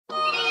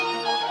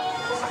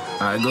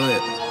Alright, go ahead.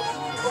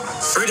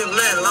 Free the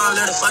man, long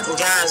live the fucking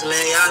guys, man.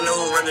 Y'all know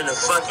who running the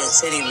fucking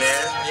city,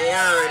 man. Y'all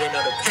already know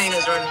the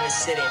painters running the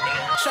city,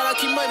 nigga. Shout out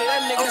Key Money,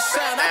 that nigga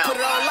sound. I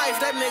put it on life,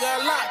 that nigga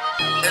a lot.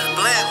 It's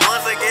Black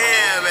once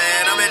again,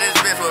 man. I'm in this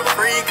bitch with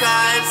free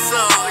kind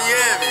soul, you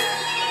hear me?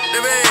 The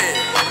man.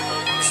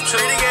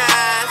 Free the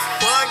guys,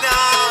 walk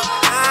down.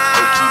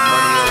 Keep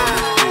money on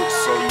this bitch,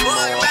 so you know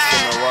I'm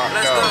finna rock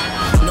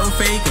out. No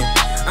faking.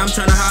 I'm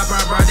tryna hop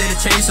right, bro, there to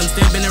chase him.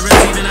 Still been the real,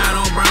 even out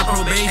on Brown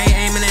probation.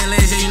 Hey, aiming at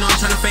legs, yeah, you know I'm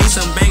tryna face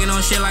him. Banging on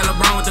shit like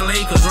LeBron with the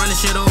Lakers. Running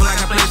shit over like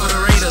I play for the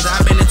Raiders.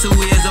 I've been to 2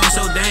 years old,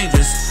 so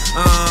dangerous.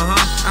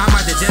 I'm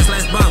out the Jets,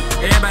 let's bump.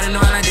 Everybody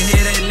know I like to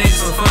hear that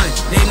niggas for fun.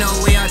 They know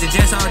we out the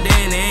Jets all day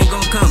and they ain't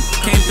gon' come.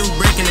 Came through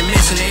breaking and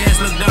missing, they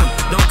ass look dumb.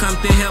 Don't come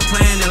through here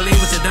playing and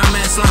leave with your dumb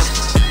ass slump.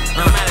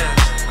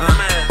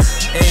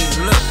 Hey,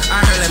 look, I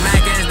heard that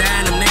Mac ass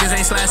died and them niggas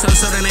ain't slide so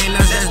then ain't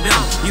nuts, that's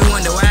dumb. You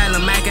wonder why the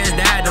Mac ass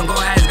died, don't go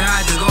ask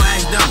God, just go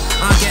ask dumb.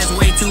 Gas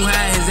way too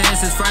high, his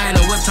ass is frying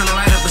a whip tryna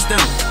light up a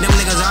stem. Them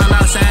niggas all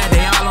outside,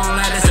 they all on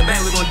light, that's a bet,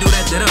 we gon' do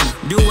that to them.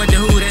 Do what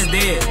the who, that's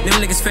dead. Them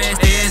niggas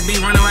fast, they ass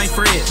be running like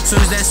Fred.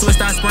 Soon as that switch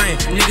start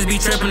spraying, niggas be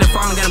tripping and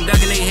falling, got them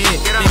ducking they head.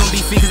 They gon' be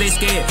feet cause they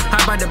scared.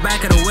 Hop out the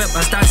back of the whip,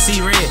 I start to see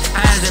red.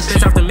 High as that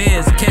bitch off the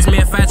meds. Catch me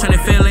if I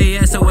tryna feel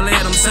they ass, so we'll let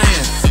them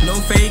saying. No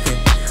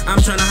faking. I'm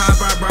tryna hop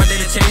out, bro,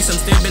 there to chase him.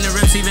 Still been the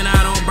rips, even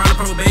out on Brown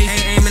probation.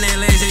 Hey, aiming at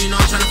legs, yeah, you know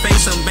I'm tryna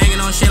face him. Banging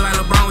on shit like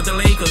LeBron with the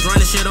Lakers.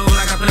 Running shit over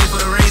like I play for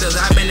the Raiders.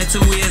 I've been to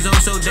 2 years old,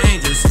 so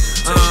dangerous.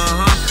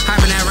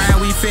 Hopping that ride,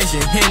 we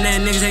fishing. Hitting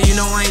that niggas, hey, you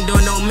know I ain't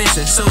doing no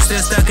missing. So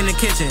still stuck in the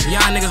kitchen.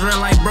 Y'all niggas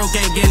real life broke,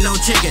 ain't getting no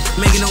chicken.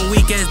 Making them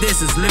weak ass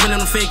disses. Living on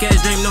a fake ass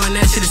dream, knowing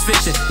that shit is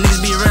fiction. Niggas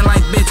be real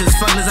like bitches.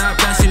 Fuck as I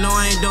pass, you know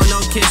I ain't doing no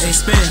kissing.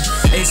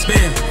 Hey,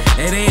 spin.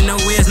 It ain't no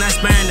way, it's not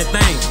sparing the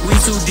thing. We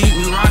too deep,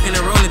 we rockin'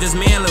 and rollin', just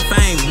me and Lil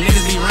Fame.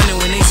 Niggas be running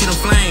when they see them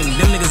flame.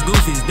 Them niggas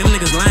goofies, them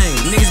niggas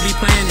lame. Niggas be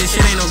playing, this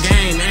shit ain't no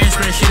game.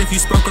 Answering shit if you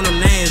spoke on them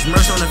names.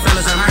 Merch on the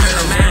fellas, I heard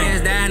them Mac ass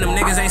died. Them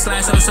niggas ain't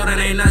slide so that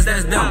ain't nuts,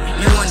 that's dumb.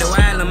 You wonder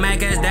why the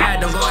Mac ass died,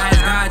 don't go ask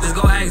God, just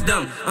go ask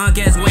them.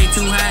 Gas way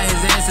too high,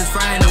 his ass is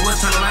frying the whip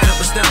tryna light up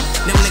a stump.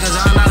 Them niggas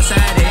all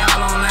outside, they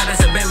all on light,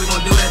 that's a bet, we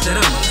gon' do that to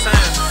them.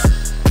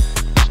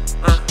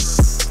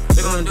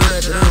 We gon' do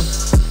that to them.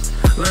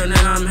 Learn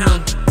that I'm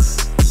him.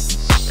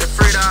 And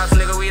free the ops,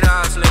 nigga, we the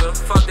ops, nigga.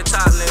 Fuck the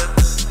top, nigga.